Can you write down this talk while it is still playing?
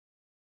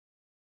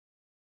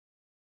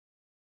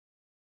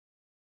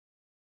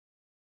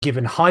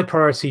given high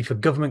priority for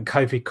government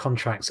COVID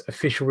contracts,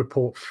 official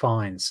report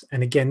finds.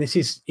 And again, this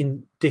is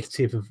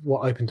indicative of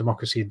what Open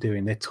Democracy are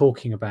doing. They're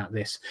talking about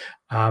this,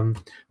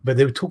 but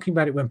they were talking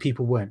about it when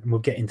people weren't, and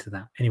we'll get into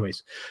that.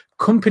 Anyways,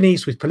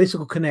 companies with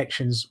political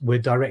connections were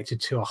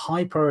directed to a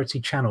high priority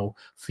channel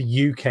for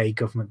UK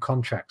government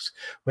contracts,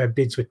 where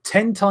bids were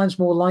 10 times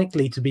more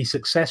likely to be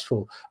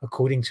successful,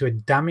 according to a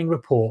damning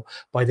report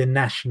by the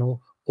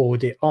National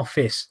Audit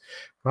Office,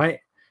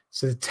 right?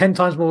 So 10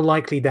 times more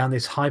likely down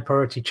this high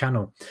priority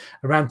channel.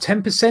 Around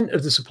 10%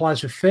 of the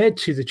suppliers referred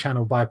to the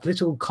channel by a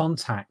political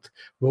contact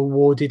were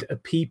awarded a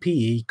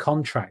PPE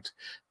contract,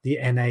 the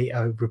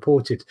NAO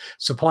reported.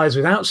 Suppliers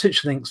without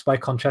such links, by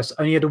contrast,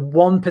 only had a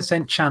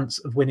 1% chance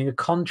of winning a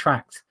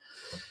contract.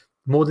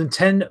 More than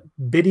 £10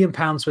 billion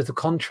worth of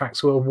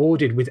contracts were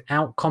awarded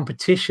without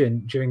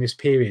competition during this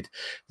period,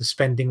 the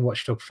spending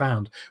watchdog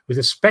found, with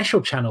a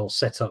special channel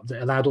set up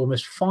that allowed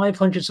almost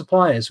 500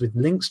 suppliers with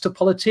links to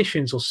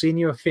politicians or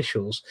senior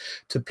officials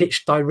to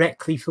pitch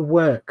directly for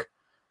work.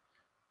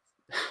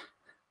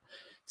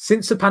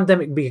 Since the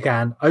pandemic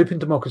began, Open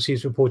Democracy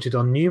has reported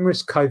on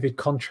numerous COVID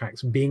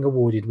contracts being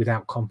awarded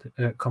without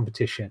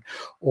competition,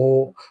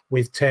 or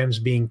with terms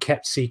being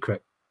kept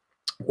secret,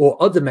 or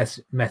other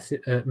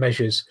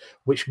measures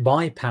which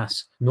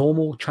bypass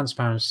normal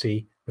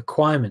transparency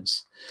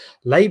requirements.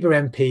 Labour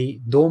MP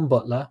Dawn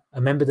Butler,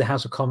 a member of the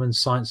House of Commons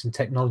Science and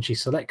Technology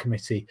Select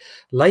Committee,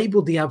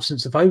 labelled the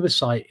absence of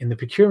oversight in the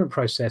procurement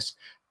process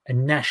a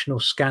national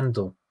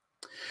scandal.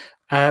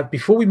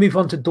 Before we move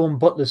on to Dawn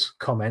Butler's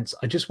comments,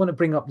 I just want to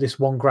bring up this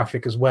one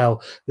graphic as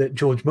well that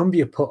George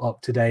Mumbier put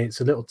up today. It's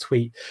a little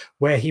tweet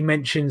where he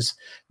mentions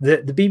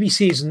that the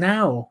BBC is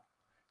now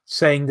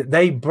saying that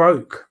they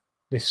broke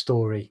this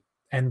story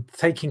and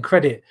taking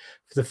credit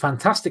for the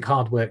fantastic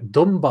hard work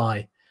done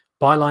by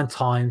Byline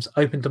Times,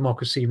 Open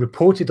Democracy,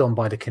 reported on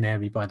by the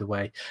Canary, by the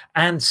way,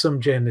 and some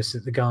journalists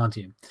at The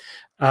Guardian,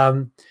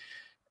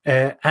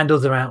 and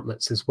other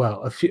outlets as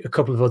well, a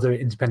couple of other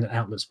independent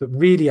outlets. But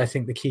really, I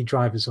think the key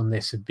drivers on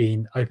this have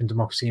been Open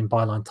Democracy and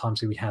Byline Times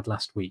that we had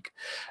last week.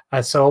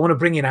 So I want to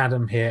bring in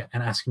Adam here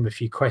and ask him a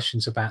few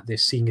questions about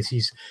this, seeing as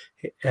he's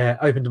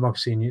Open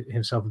Democracy and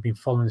himself have been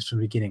following this from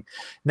the beginning.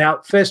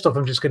 Now, first off,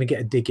 I'm just going to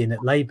get a dig in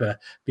at Labour,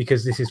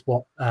 because this is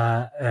what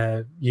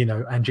you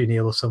know, Andrew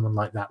Neil or someone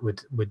like that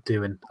would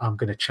do, and I'm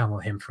going to channel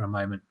him for a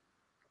moment.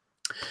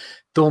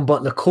 Dawn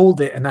Butler called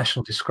it a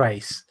national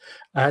disgrace,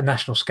 a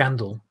national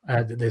scandal,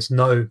 that there's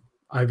no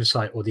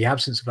oversight, or the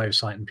absence of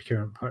oversight in the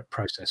procurement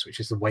process,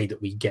 which is the way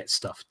that we get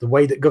stuff. The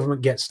way that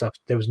government gets stuff,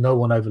 there was no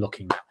one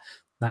overlooking that.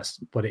 That's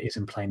what it is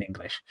in plain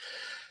English.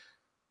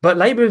 But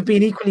Labour have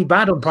been equally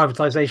bad on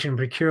privatisation and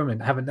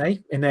procurement, haven't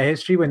they? In their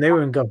history, when they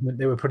were in government,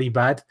 they were pretty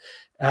bad.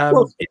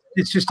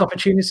 It's just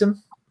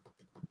opportunism.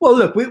 Well,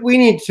 look, we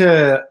need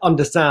to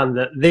understand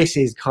that this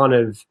is kind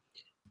of,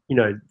 you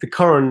know, the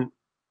current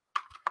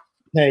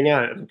playing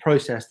out of a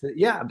process that,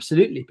 yeah,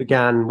 absolutely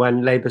began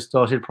when Labour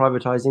started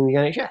privatising the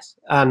NHS,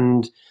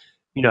 and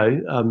you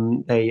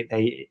know,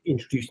 they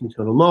introduced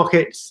internal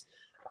markets,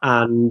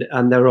 and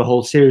there were a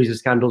whole series of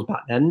scandals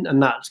back then,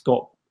 and that's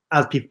got,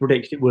 as people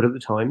predicted it would at the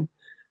time,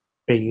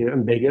 bigger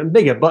and bigger and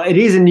bigger. But it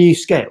is a new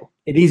scale.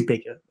 It is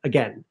bigger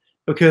again,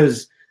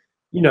 because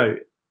you know,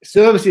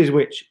 services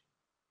which,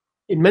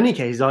 in many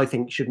cases, I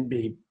think shouldn't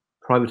be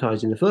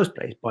privatised in the first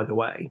place, by the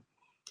way,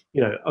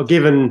 you know, are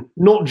given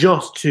not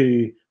just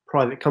to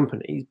private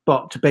companies,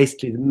 but to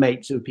basically the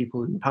mates of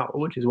people in power,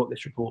 which is what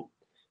this report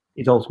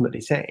is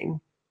ultimately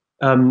saying,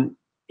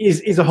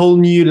 is a whole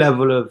new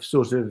level of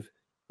sort of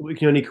what we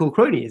can only call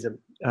cronyism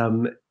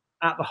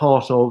at the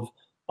heart of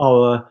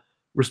our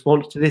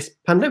response to this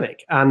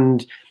pandemic.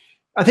 And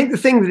I think the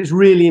thing that is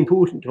really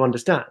important to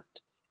understand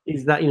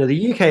is that, you know,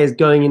 the UK is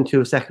going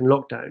into a second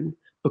lockdown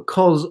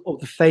because of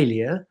the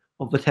failure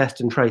of the test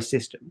and trace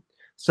system.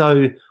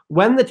 So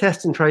when the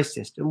test and trace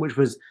system, which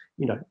was,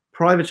 you know,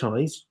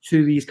 privatized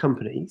to these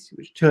companies,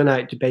 which turn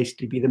out to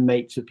basically be the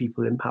mates of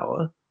people in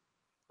power,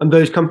 and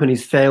those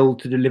companies failed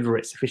to deliver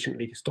it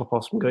sufficiently to stop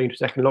us from going into a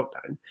second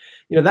lockdown,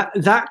 you know,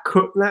 that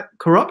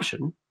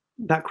corruption,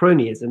 that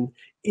cronyism,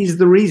 is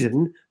the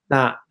reason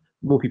that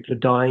more people are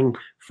dying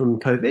from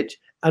COVID,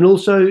 and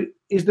also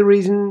is the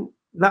reason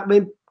that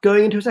we're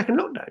going into a second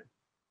lockdown.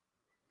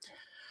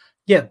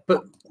 Yeah,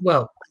 but,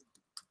 well,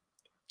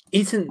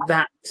 isn't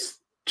that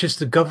just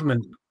the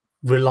government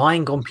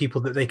relying on people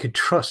that they could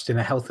trust in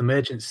a health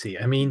emergency?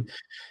 I mean,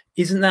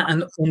 isn't that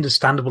an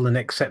understandable and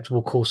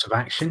acceptable course of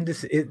action?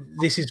 This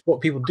is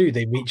what people do.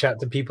 They reach out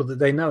to people that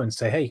they know and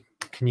say, hey,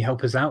 can you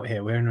help us out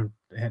here? We're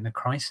in a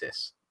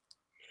crisis.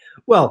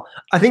 Well,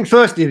 I think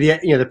firstly,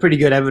 the pretty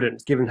good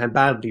evidence, given how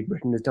badly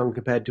Britain has done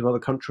compared to other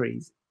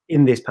countries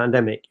in this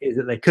pandemic, is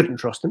that they couldn't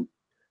trust them.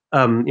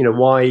 You know,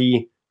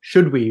 why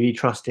should we be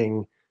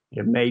trusting,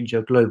 you know,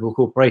 major global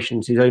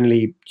corporations whose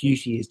only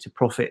duty is to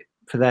profit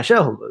for their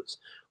shareholders?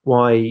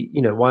 Why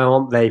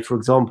aren't they, for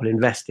example,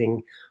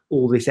 investing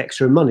all this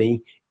extra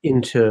money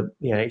into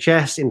the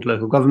NHS, into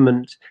local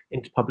government,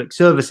 into public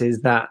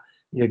services that,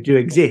 you know, do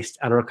exist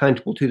and are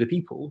accountable to the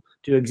people,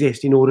 do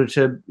exist in order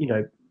to, you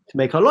know, to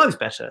make our lives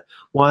better?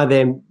 Why are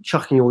they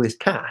chucking all this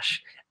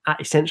cash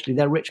at essentially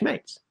their rich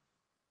mates?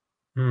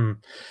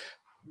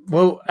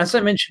 Well, as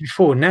I mentioned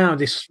before, now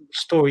this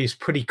story is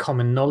pretty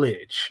common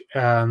knowledge.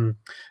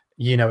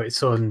 You know,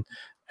 it's on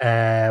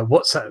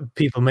WhatsApp.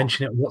 People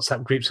mention it in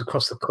WhatsApp groups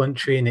across the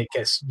country, and it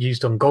gets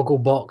used on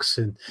Gogglebox.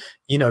 And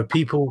you know,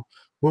 people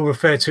will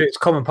refer to it as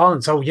common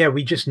parlance. Oh, yeah,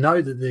 we just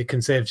know that the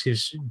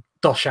Conservatives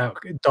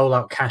dole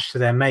out cash to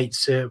their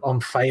mates on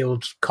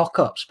failed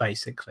cock-ups,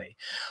 basically.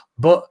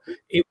 But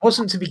it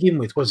wasn't to begin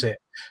with, was it?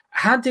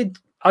 How did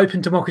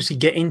Open Democracy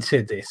get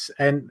into this,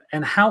 and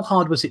how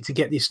hard was it to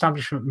get the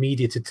establishment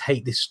media to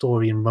take this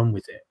story and run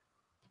with it?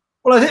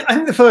 Well, I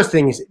think the first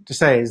thing to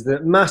say is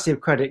that massive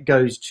credit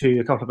goes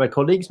to a couple of my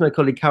colleagues. My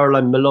colleague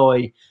Caroline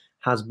Malloy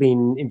has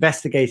been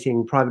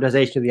investigating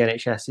privatisation of the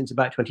NHS since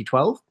about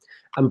 2012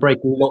 and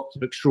breaking lots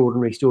of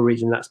extraordinary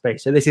stories in that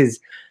space. So this is,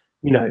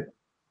 you know,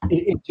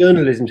 in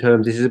journalism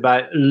terms, this is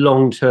about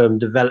long-term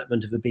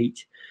development of a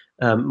beat.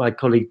 My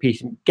colleague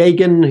Peter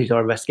Gagan, who's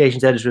our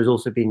investigations editor, has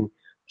also been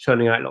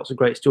churning out lots of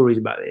great stories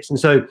about this. And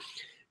so,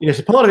 you know,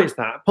 so part of it's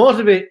that. Part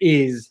of it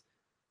is,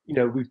 you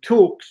know, we've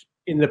talked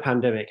in the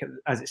pandemic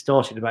as it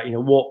started about, you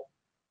know, what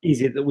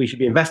is it that we should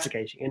be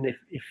investigating? And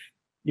if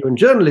you're in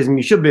journalism,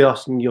 you should be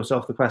asking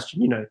yourself the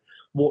question, you know,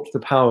 what's the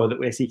power that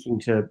we're seeking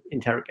to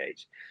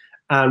interrogate?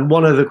 And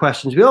one of the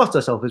questions we asked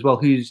ourselves is, well,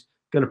 who's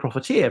going to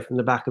profiteer from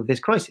the back of this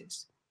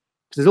crisis?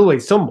 Because there's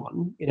always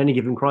someone in any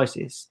given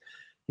crisis,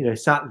 you know,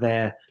 sat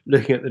there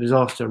looking at the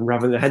disaster and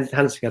rubbing their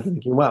hands together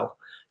thinking, well,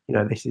 you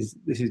know, this is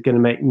going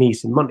to make me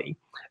some money.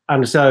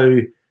 And so,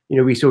 you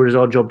know, we saw it as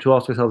our job to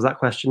ask ourselves that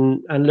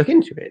question and look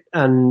into it.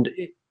 And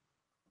it,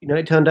 you know,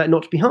 it turned out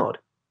not to be hard.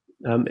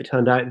 It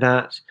turned out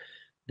that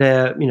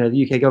you know,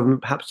 the UK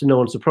government, perhaps to no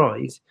one's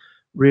surprise,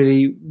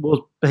 really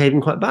was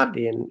behaving quite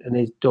badly and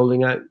is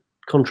doling out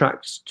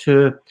contracts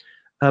to,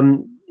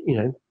 you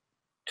know,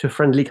 to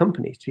friendly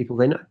companies, to people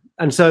they know.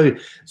 And so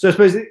I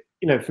suppose,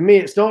 you know, for me,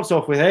 it starts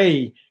off with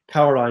A,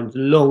 Caroline's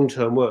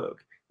long-term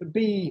work, but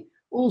B,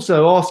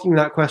 also asking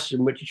that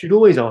question, which you should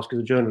always ask as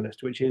a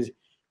journalist, which is,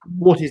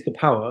 what is the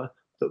power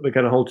that we're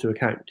going to hold to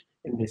account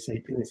in this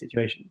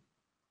situation?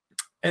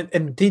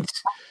 And did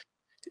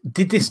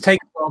this take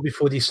a while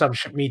before the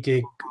establishment media?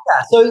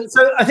 Yeah,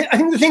 so I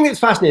think the thing that's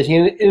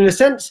fascinating, in a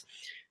sense,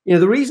 you know,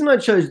 the reason I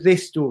chose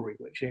this story,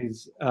 which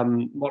is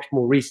much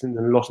more recent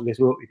than a lot of this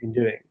work we've been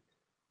doing,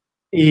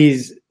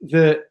 is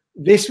that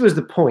this was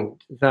the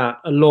point that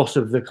a lot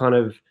of the kind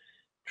of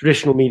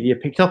traditional media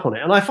picked up on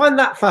it. And I find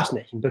that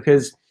fascinating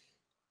because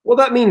what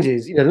that means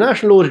is, you know, the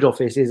National Audit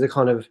Office is a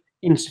kind of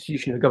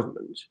institution of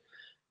government.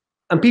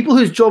 And people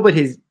whose job it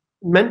is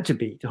meant to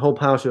be to hold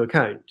power to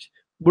account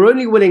were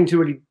only willing to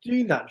really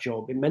do that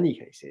job in many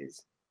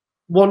cases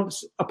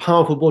once a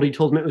powerful body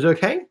told them it was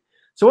okay.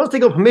 So once they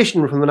got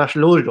permission from the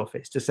National Audit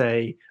Office to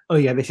say, oh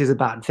yeah, this is a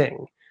bad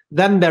thing,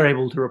 then they're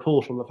able to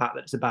report on the fact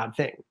that it's a bad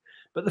thing.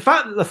 But the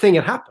fact that the thing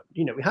had happened,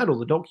 you know, we had all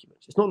the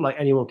documents. It's not like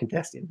anyone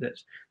contested that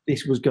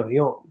this was going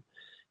on.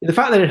 The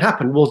fact that it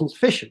happened wasn't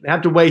sufficient. They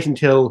had to wait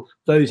until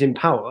those in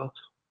power,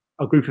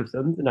 a group of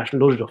them, the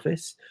National Audit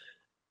Office,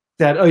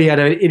 said, "Oh yeah,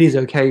 no, it is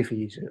okay for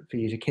you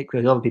to kick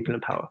those other people in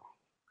power."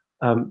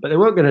 But they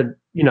weren't going to,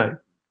 you know,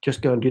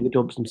 just go and do the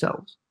jobs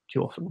themselves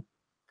too often.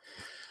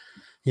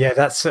 Yeah,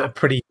 that's a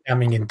pretty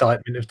damning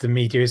indictment of the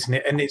media, isn't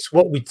it? And it's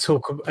what we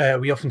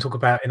often talk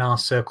about in our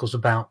circles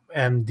about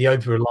the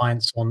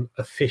over-reliance on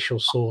official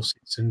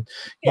sources, and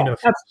you know,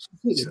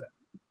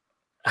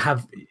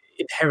 have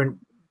inherent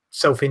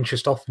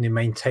self-interest often in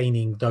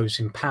maintaining those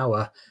in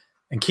power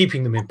and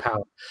keeping them in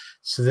power.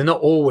 So they're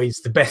not always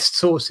the best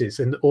sources,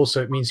 and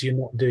also it means you're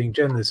not doing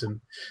journalism.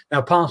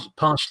 Now,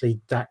 partially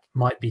that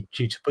might be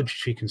due to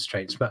budgetary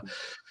constraints, but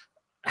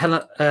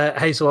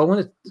Hazel, I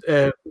want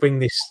to bring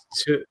this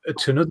to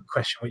another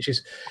question, which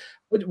is,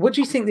 what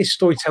do you think this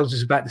story tells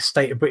us about the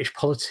state of British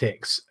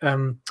politics,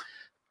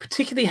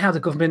 particularly how the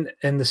government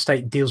and the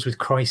state deals with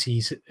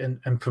crises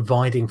and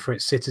providing for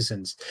its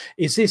citizens?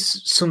 Is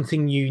this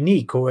something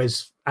unique, or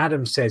as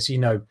Adam says, you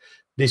know,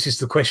 this is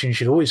the question you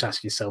should always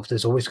ask yourself,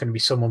 there's always going to be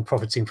someone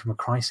profiting from a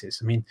crisis?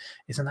 I mean,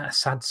 isn't that a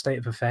sad state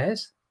of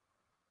affairs?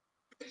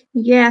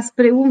 Yes,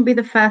 but it wouldn't be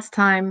the first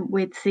time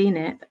we'd seen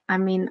it. I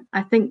mean,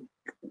 I think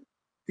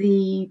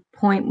the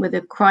point with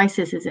a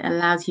crisis is it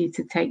allows you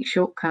to take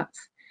shortcuts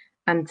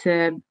and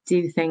to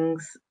do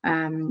things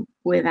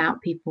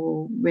without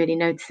people really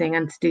noticing,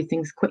 and to do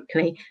things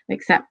quickly.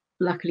 Except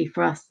luckily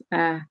for us,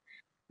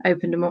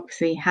 Open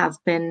Democracy has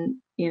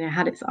been, you know,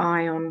 had its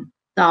eye on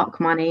dark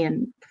money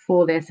and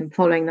before this and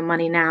following the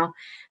money now,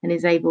 and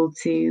is able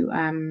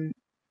to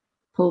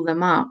pull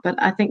them up. But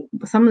I think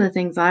some of the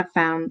things I've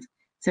found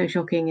so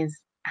shocking is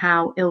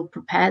how ill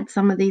prepared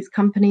some of these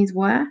companies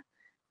were,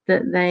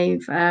 that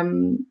they've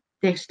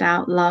dished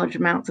out large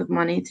amounts of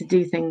money to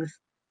do things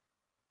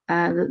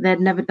that they'd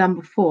never done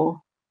before.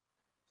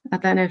 I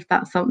don't know if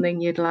that's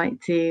something you'd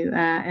like to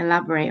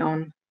elaborate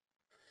on,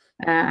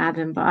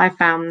 Adam, but I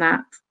found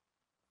that,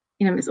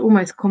 you know, it's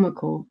almost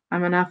comical. I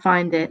mean, I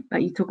find it,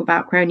 like you talk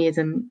about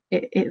cronyism,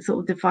 it sort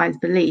of defies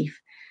belief.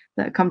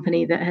 that a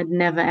company that had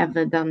never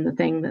ever done the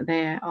thing that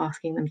they're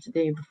asking them to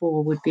do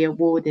before would be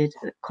awarded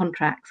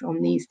contracts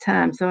on these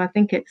terms. So I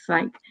think it's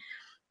like,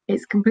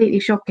 it's completely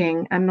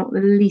shocking and not the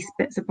least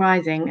bit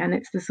surprising, and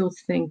it's the sort of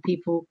thing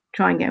people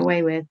try and get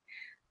away with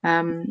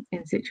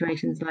in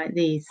situations like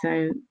these.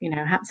 So, you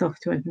know, hats off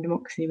to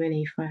openDemocracy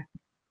really for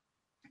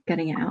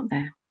getting it out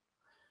there.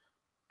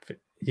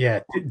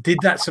 Yeah, did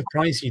that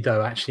surprise you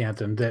though, actually,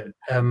 Adam, that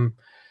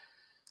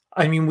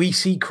I mean, we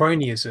see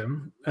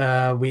cronyism,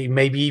 we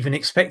maybe even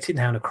expect it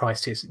now in a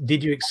crisis.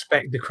 Did you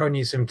expect the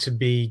cronyism to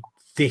be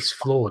this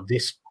flawed,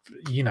 this,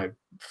 you know,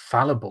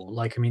 fallible?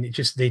 Like, I mean, they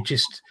just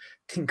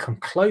didn't come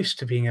close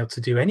to being able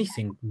to do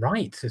anything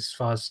right as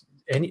far as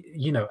any,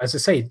 you know, as I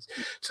say,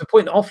 to the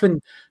point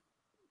often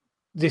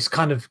this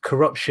kind of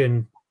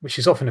corruption, which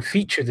is often a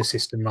feature of the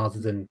system rather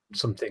than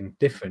something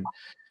different,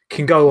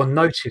 can go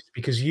unnoticed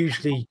because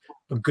usually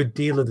a good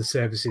deal of the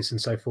services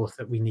and so forth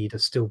that we need are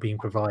still being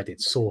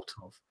provided, sort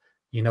of.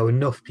 You know,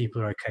 enough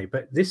people are okay.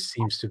 But this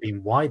seems to be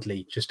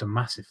widely just a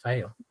massive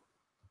fail.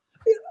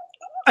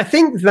 I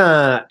think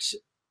that,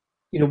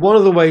 you know, one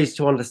of the ways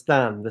to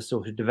understand the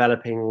sort of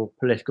developing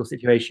political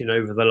situation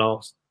over the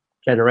last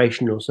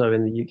generation or so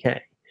in the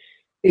UK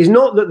is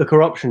not that the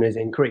corruption is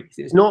increased.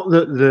 It's not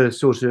that the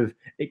sort of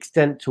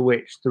extent to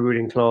which the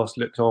ruling class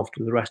looks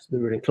after the rest of the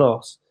ruling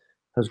class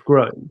has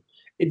grown.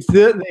 It's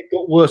that they've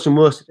got worse and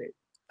worse at it.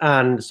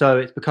 And so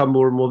it's become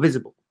more and more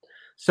visible.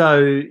 So,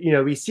 you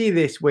know, we see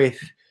this with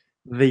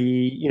the,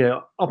 you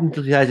know, up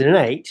until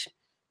 2008,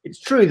 it's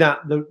true that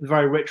the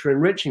very rich are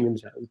enriching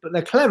themselves, but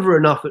they're clever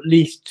enough at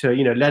least to,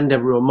 you know, lend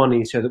everyone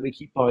money so that we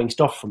keep buying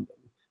stuff from them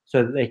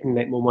so that they can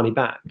make more money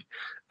back.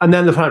 And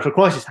then the financial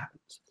crisis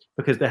happens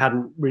because they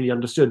hadn't really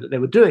understood that they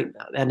were doing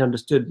that. They hadn't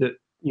understood that,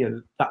 you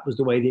know, that was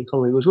the way the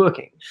economy was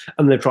working.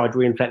 And they've tried to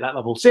reinflate that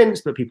level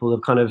since, but people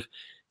have kind of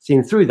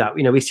seen through that.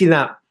 You know, we see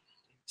that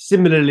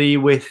similarly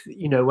with,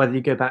 you know, whether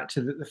you go back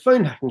to the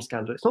phone hacking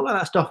scandal. It's not that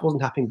that stuff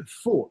wasn't happening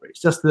before.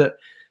 It's just that,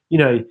 you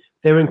know,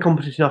 they were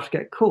incompetent enough to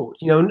get caught.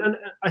 You know, and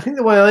I think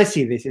the way I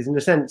see this is, in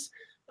a sense,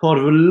 part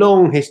of a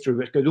long history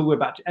which goes all the way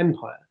back to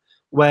empire,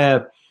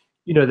 where,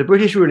 you know, the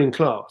British ruling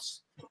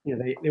class, you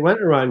know, they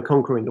went around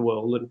conquering the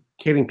world and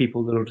killing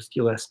people in order to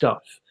steal their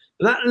stuff.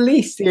 But that at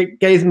least it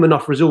gave them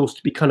enough resource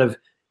to be kind of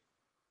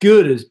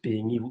good at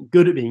being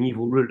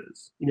evil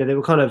rulers. You know, they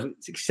were kind of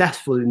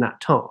successful in that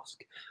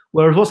task.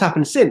 Whereas what's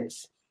happened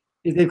since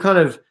is they've kind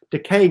of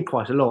decayed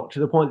quite a lot to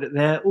the point that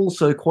they're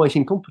also quite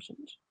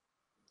incompetent.